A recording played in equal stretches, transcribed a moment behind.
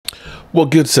Well,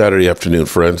 good Saturday afternoon,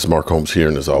 friends. Mark Holmes here,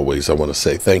 and as always, I want to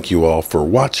say thank you all for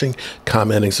watching,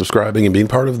 commenting, subscribing, and being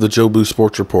part of the Joe Boo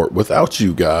Sports Report. Without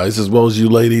you guys, as well as you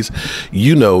ladies,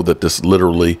 you know that this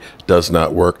literally does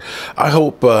not work. I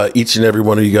hope each and every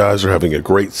one of you guys are having a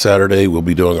great Saturday. We'll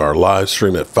be doing our live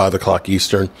stream at 5 o'clock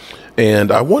Eastern.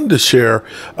 And I wanted to share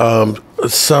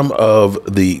some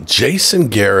of the Jason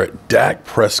Garrett, Dak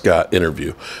Prescott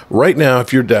interview. Right now,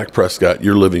 if you're Dak Prescott,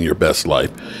 you're living your best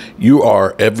life. You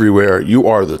are everywhere. You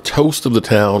are the toast of the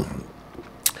town,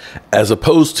 as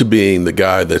opposed to being the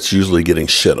guy that's usually getting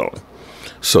shit on,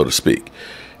 so to speak.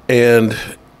 And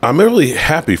I'm really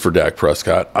happy for Dak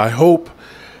Prescott. I hope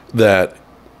that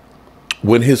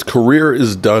when his career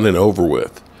is done and over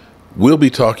with, we'll be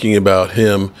talking about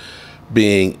him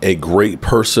being a great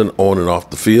person on and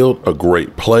off the field, a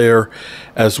great player,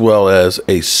 as well as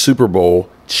a Super Bowl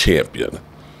champion.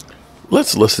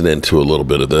 Let's listen into a little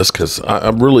bit of this because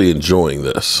I'm really enjoying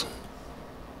this.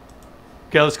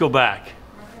 Okay, let's go back.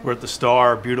 We're at the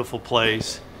Star, beautiful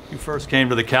place. You first came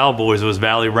to the Cowboys, it was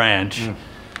Valley Ranch.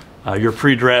 Your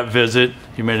pre-draft visit,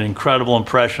 you made an incredible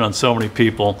impression on so many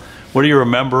people. What do you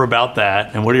remember about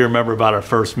that, and what do you remember about our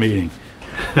first meeting?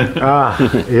 Yeah,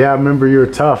 I remember you were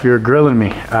tough. You were grilling me.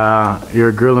 You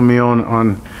were grilling me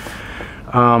on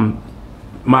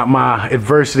my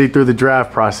adversity through the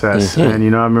draft process. And,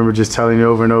 I remember just telling you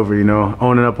over and over,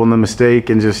 owning up on the mistake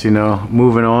and just,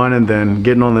 moving on and then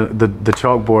getting on the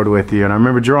chalkboard with you. And I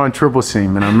remember drawing triple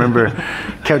seam, and I remember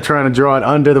kept trying to draw it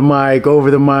under the mic,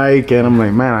 over the mic. And I'm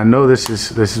like, man, I know this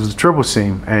is a triple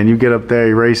seam. And you get up there,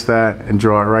 erase that, and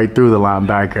draw it right through the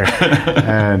linebacker.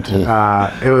 And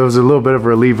it was a little bit of a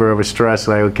reliever of a stress.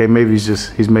 Like, okay, maybe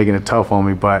he's making it tough on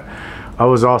me. But that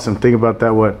was awesome. Think about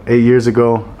that, 8 years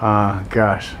ago?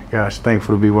 Gosh,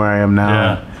 thankful to be where I am now.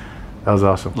 Yeah. That was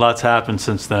awesome. Lots happened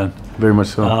since then. Very much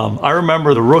so. I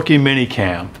remember the rookie mini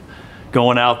camp,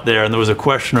 going out there, and there was a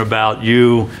question about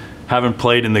you having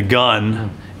played in the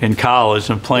gun in college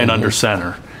and playing under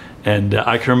center. And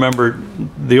I can remember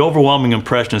the overwhelming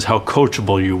impression is how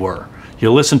coachable you were.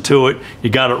 You listened to it, you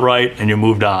got it right, and you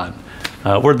moved on.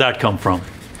 Where'd that come from?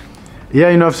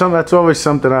 Yeah, that's always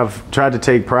something I've tried to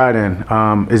take pride in,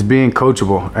 is being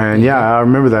coachable. And yeah, I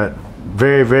remember that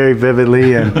very, very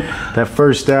vividly. And that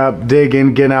first step,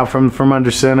 digging, getting out from under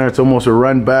center, it's almost a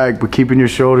run back, but keeping your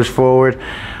shoulders forward.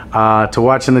 To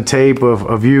watching the tape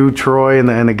of you, Troy,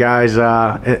 and the guys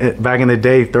back in the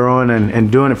day throwing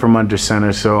and doing it from under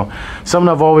center. So something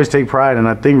I've always taken pride in.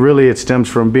 I think really it stems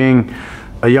from being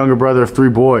a younger brother of 3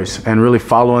 boys and really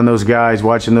following those guys,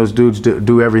 watching those dudes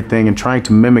do everything and trying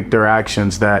to mimic their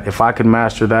actions. That if I could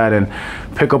master that and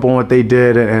pick up on what they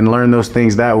did and learn those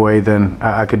things that way, then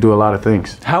I could do a lot of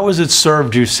things. How has it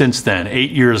served you since then,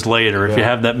 8 years later, if you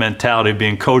have that mentality of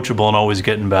being coachable and always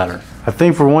getting better? I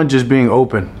think for one, just being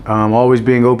open, always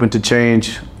being open to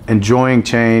change, enjoying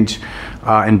change,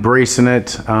 embracing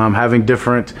it, having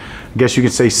different, I guess you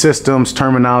could say, systems,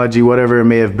 terminology, whatever it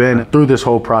may have been through this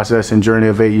whole process and journey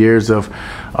of 8 years of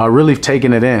really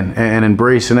taking it in and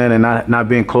embracing it and not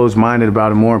being closed-minded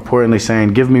about it. More importantly,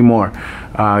 saying, give me more,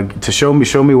 to show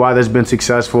me why that's been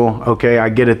successful. Okay, I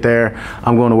get it there.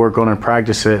 I'm going to work on it and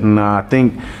practice it. And I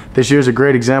think this year's a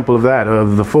great example of that,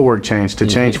 of the footwork change, to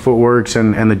change footworks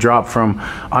and the drop from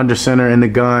under center in the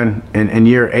gun in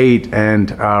year 8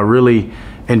 and really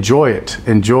enjoy it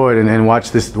and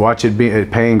watch it be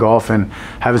paying off and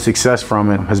having success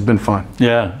from it has been fun.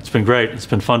 Yeah, it's been great. It's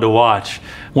been fun to watch.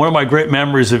 One of my great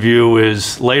memories of you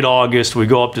is late August, we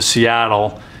go up to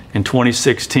Seattle in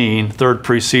 2016, third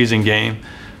preseason game.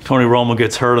 Tony Romo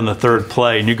gets hurt on the third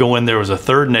play, and you go in there, it was a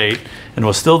 3rd and 8, and it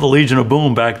was still the Legion of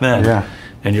Boom back then. Yeah.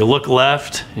 And you look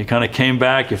left, you kind of came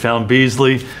back, you found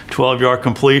Beasley, 12-yard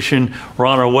completion, we're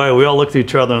on our way. We all looked at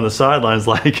each other on the sidelines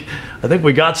like, I think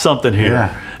we got something here.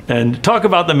 Yeah. And talk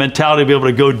about the mentality to be able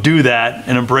to go do that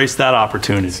and embrace that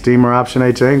opportunity. Steamer option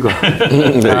H angle.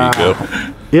 There you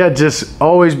go. Yeah, just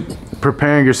always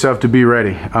preparing yourself to be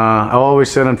ready. I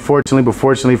always said, unfortunately, but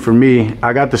fortunately for me,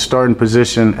 I got the starting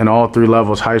position in all 3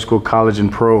 levels, high school, college,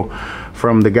 and pro,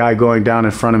 from the guy going down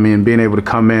in front of me and being able to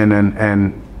come in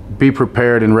and be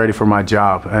prepared and ready for my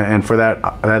job and for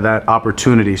that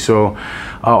opportunity. So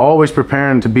always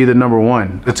preparing to be the number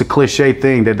one. It's a cliche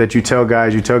thing that you tell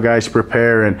guys to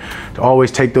prepare and to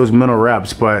always take those mental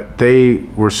reps, but they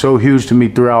were so huge to me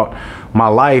throughout my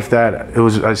life that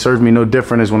it served me no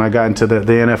different as when I got into the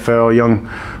NFL, young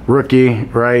rookie,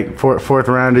 right? Fourth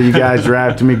rounder, you guys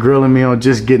drafted me, grilling me on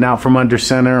just getting out from under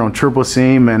center on triple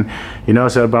seam, and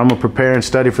so but I'm gonna prepare and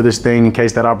study for this thing in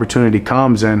case that opportunity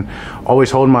comes, and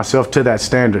always holding myself to that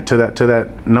standard, to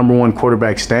that number one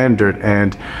quarterback standard.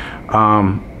 And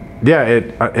yeah,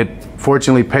 it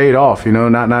fortunately paid off. You know,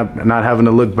 not having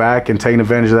to look back and taking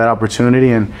advantage of that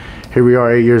opportunity. And here we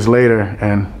are 8 years later,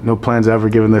 and no plans ever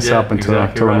giving this up until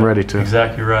I'm ready to.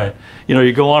 Exactly right. You know,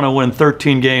 you go on and win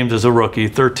 13 games as a rookie,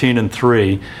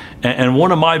 13-3, and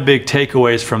one of my big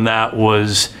takeaways from that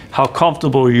was how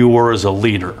comfortable you were as a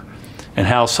leader, and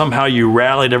how somehow you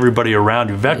rallied everybody around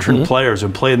you, veteran players who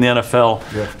played in the NFL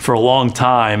for a long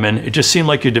time, and it just seemed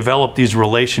like you developed these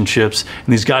relationships,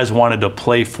 and these guys wanted to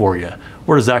play for you.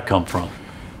 Where does that come from?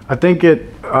 I think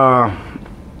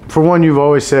for one, you've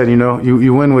always said, you know,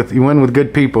 you win with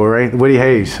good people, right? Woody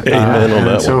Hayes. Amen on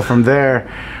that so one. from there,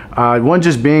 one,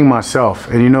 just being myself,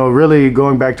 and you know, really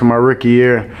going back to my rookie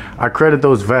year, I credit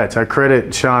those vets. I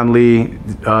credit Sean Lee,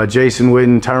 Jason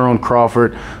Witten, Tyrone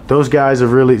Crawford. Those guys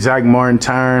have really, Zach Martin,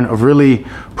 Tyron, of really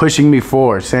pushing me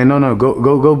forward, saying, no,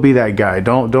 go be that guy.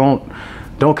 Don't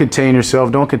contain yourself.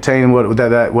 Don't contain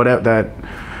that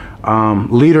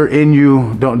leader in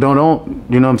you. Don't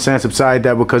you know what I'm saying, subside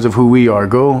that because of who we are.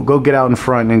 Go get out in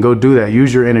front and go do that.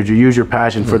 Use your energy, use your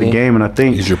passion for the game, and I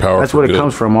think use your power that's for what it good.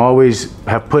 comes from. I always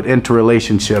have put into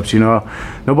relationships, you know.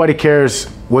 Nobody cares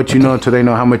what you know until they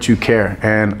know how much you care,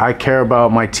 and I care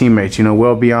about my teammates, you know,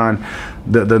 well beyond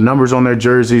the numbers on their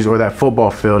jerseys or that football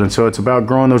field. And so it's about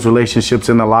growing those relationships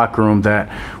in the locker room, that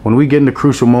when we get into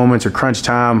crucial moments or crunch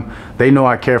time, they know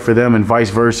I care for them, and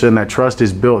vice versa, and that trust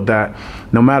is built, that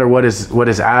no matter what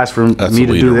is asked for me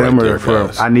to do them or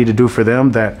for I need to do for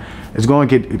them, that it's going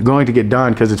to get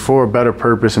done, because it's for a better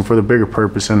purpose and for the bigger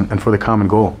purpose and for the common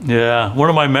goal. Yeah, one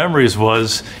of my memories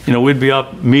was, you know, we'd be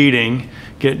up meeting,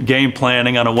 get game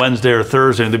planning on a Wednesday or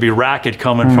Thursday, and there'd be racket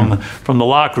coming from the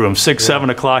locker room, 6, 7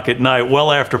 o'clock at night,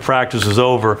 well after practice was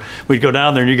over. We'd go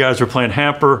down there, and you guys were playing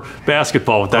hamper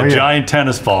basketball with that giant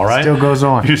tennis ball, right? Still goes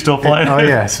on. You still playing? Oh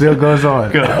yeah, still goes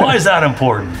on. Good. Why is that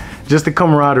important? Just the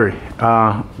camaraderie,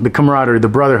 the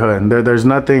brotherhood. There's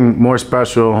nothing more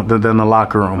special than the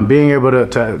locker room. Being able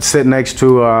to sit next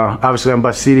to, obviously I'm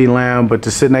by CeeDee Lamb, but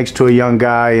to sit next to a young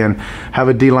guy and have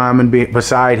a D lineman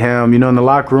beside him, you know, in the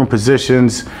locker room,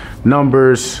 positions,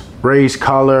 numbers, race,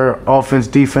 color, offense,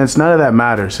 defense, none of that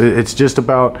matters. It's just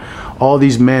about all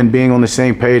these men being on the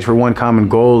same page for one common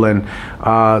goal, and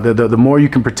the more you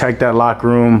can protect that locker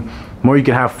room, the more you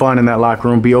can have fun in that locker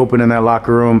room, be open in that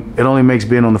locker room, it only makes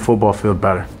being on the football field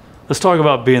better. Let's talk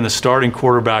about being the starting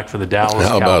quarterback for the Dallas Cowboys.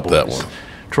 How about that one?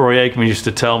 Troy Aikman used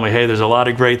to tell me, hey, there's a lot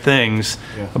of great things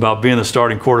about being the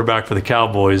starting quarterback for the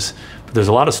Cowboys, but there's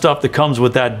a lot of stuff that comes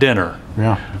with that dinner.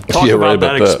 Yeah. Talk Yeah, about right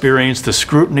that about that. experience, the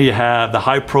scrutiny you have, the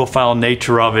high-profile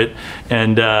nature of it,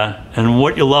 and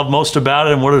what you love most about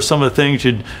it, and what are some of the things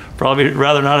you'd probably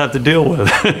rather not have to deal with?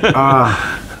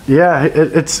 Yeah,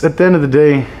 it's at the end of the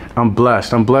day, I'm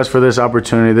blessed. I'm blessed for this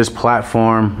opportunity, this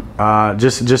platform.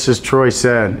 Just as Troy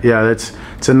said, yeah,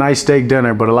 it's a nice steak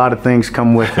dinner, but a lot of things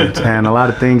come with it, and a lot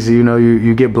of things, you know,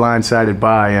 you get blindsided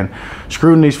by, and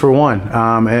scrutiny's for one,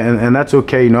 and that's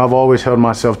okay. You know, I've always held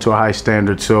myself to a high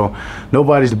standard, so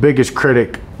nobody's the biggest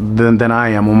critic than I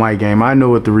am on my game. I know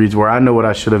what the reads were. I know what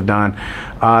I should have done,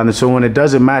 and so when it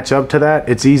doesn't match up to that,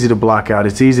 it's easy to block out.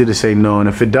 It's easy to say no, and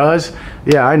if it does,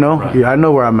 yeah, I know. Right. Yeah, I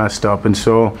know where I messed up, and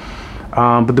so.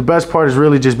 But the best part is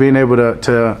really just being able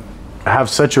to have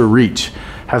such a reach,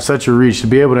 to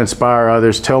be able to inspire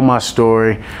others, tell my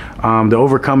story, to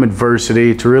overcome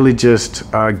adversity, to really just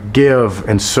give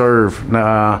and serve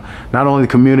not only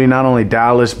the community, not only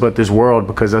Dallas, but this world,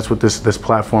 because that's what this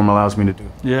platform allows me to do.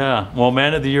 Yeah, well,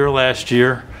 Man of the Year last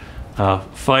year,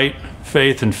 fight,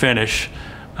 faith, and finish.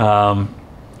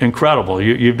 Incredible.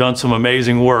 You've done some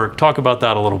amazing work. Talk about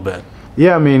that a little bit.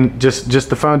 Yeah, I mean, just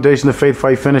the foundation, the Faith,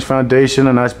 Fight, Finish Foundation,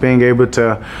 and us being able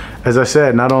to, as I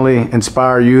said, not only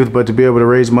inspire youth, but to be able to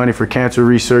raise money for cancer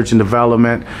research and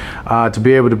development, to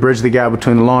be able to bridge the gap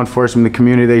between the law enforcement and the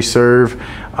community they serve,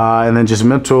 and then just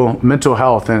mental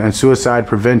health and suicide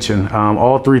prevention.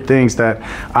 All three things that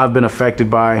I've been affected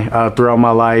by throughout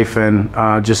my life, and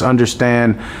just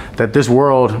understand that this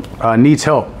world needs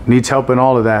help in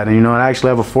all of that. And, you know, and I actually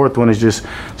have a fourth one, is just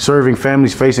serving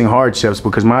families facing hardships,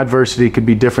 because my adversity could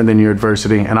be different than your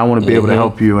adversity, and I want to be able to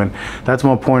help you. And that's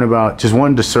my point about just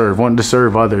wanting to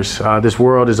serve others. This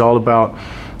world is all about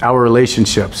our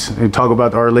relationships. We talk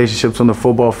about our relationships on the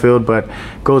football field, but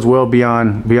it goes well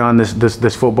beyond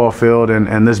this football field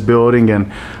and this building.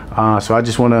 And so I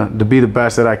just want to be the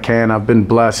best that I can. I've been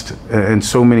blessed in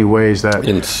so many ways that I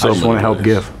just want to help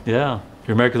give. Yeah.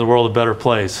 You're making the world a better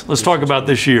place. Let's talk about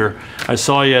this year. I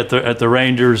saw you at the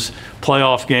Rangers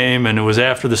playoff game, and it was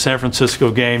after the San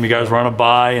Francisco game. You guys were on a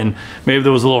bye, and maybe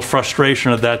there was a little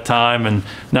frustration at that time, and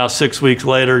now 6 weeks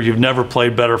later, you've never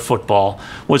played better football.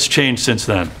 What's changed since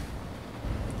then?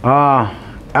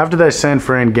 after that San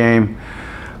Fran game,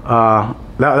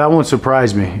 that one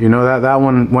surprised me. You know, that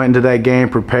one went into that game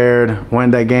prepared,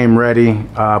 went into that game ready.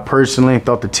 Personally,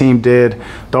 thought the team did,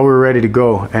 thought we were ready to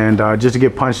go. And just to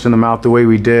get punched in the mouth the way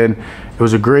we did, it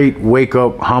was a great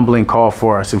wake-up, humbling call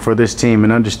for us and for this team,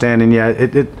 and understanding, yeah,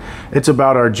 it's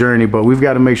about our journey, but we've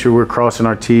got to make sure we're crossing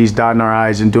our T's, dotting our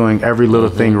I's, and doing every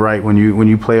little thing right when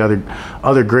you play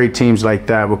other great teams like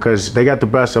that, because they got the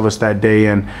best of us that day,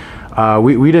 and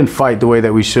we didn't fight the way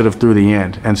that we should have through the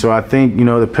end. And so I think, you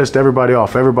know, that pissed everybody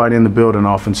off, everybody in the building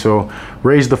off. And so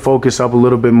raised the focus up a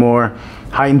little bit more,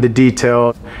 heightened the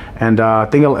detail. And I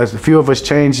think as a few of us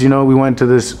changed, you know, we went to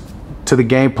the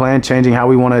game plan, changing how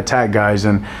we want to attack guys,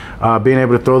 and being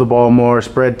able to throw the ball more,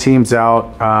 spread teams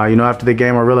out. You know, after the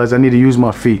game, I realized I need to use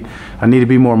my feet. I need to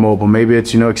be more mobile. Maybe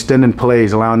it's, you know, extending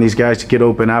plays, allowing these guys to get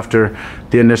open after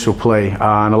the initial play.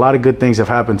 And a lot of good things have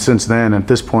happened since then. At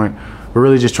this point, we're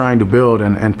really just trying to build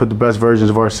and put the best versions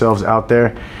of ourselves out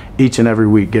there each and every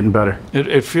week, getting better.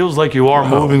 It feels like you are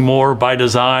moving more by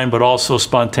design, but also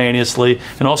spontaneously,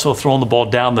 and also throwing the ball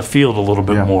down the field a little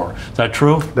bit more. Is that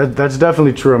true? That's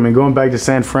definitely true. I mean, going back to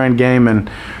San Fran game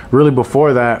and really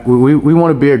before that, we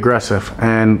want to be aggressive,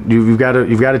 and you've got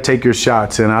to take your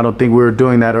shots. And I don't think we were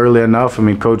doing that early enough. I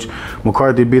mean, Coach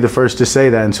McCarthy would be the first to say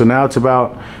that. And so now it's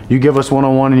about, you give us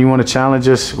one-on-one and you want to challenge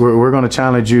us, we're going to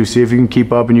challenge you. See if you can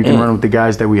keep up and you can run with the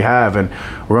guys that we have, and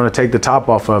we're going to take the top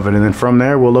off of it. And then from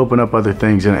there, we'll open up other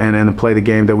things and play the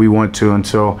game that we want to. And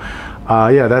so,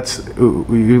 yeah,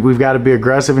 we've got to be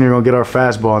aggressive, and you're going to get our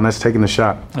fastball, and that's taking the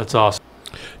shot. That's awesome.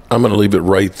 I'm going to leave it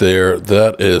right there.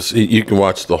 That is, you can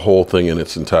watch the whole thing in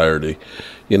its entirety.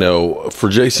 You know, for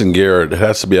Jason Garrett, it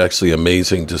has to be actually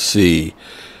amazing to see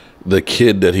the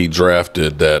kid that he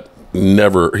drafted that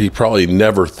he probably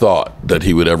never thought that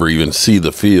he would ever even see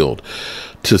the field.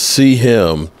 To see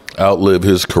him outlive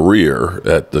his career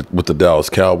with the Dallas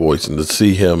Cowboys, and to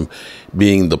see him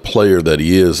being the player that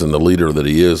he is and the leader that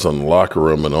he is on the locker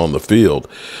room and on the field,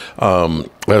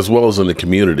 as well as in the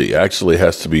community, actually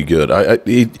has to be good.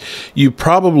 You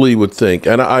probably would think,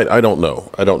 and I don't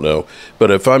know,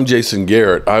 but if I'm Jason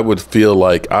Garrett, I would feel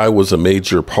like I was a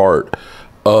major part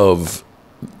of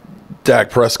Dak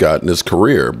Prescott in his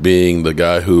career, being the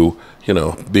guy who, you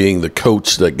know, being the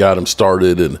coach that got him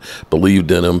started and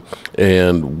believed in him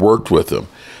and worked with him.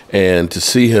 And to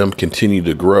see him continue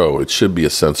to grow, it should be a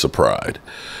sense of pride.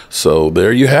 So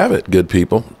there you have it, good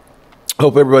people.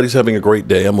 Hope everybody's having a great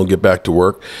day. I'm going to get back to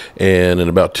work. And in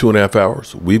about 2.5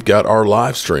 hours, we've got our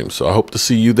live stream. So I hope to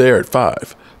see you there at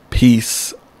 5.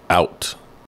 Peace out.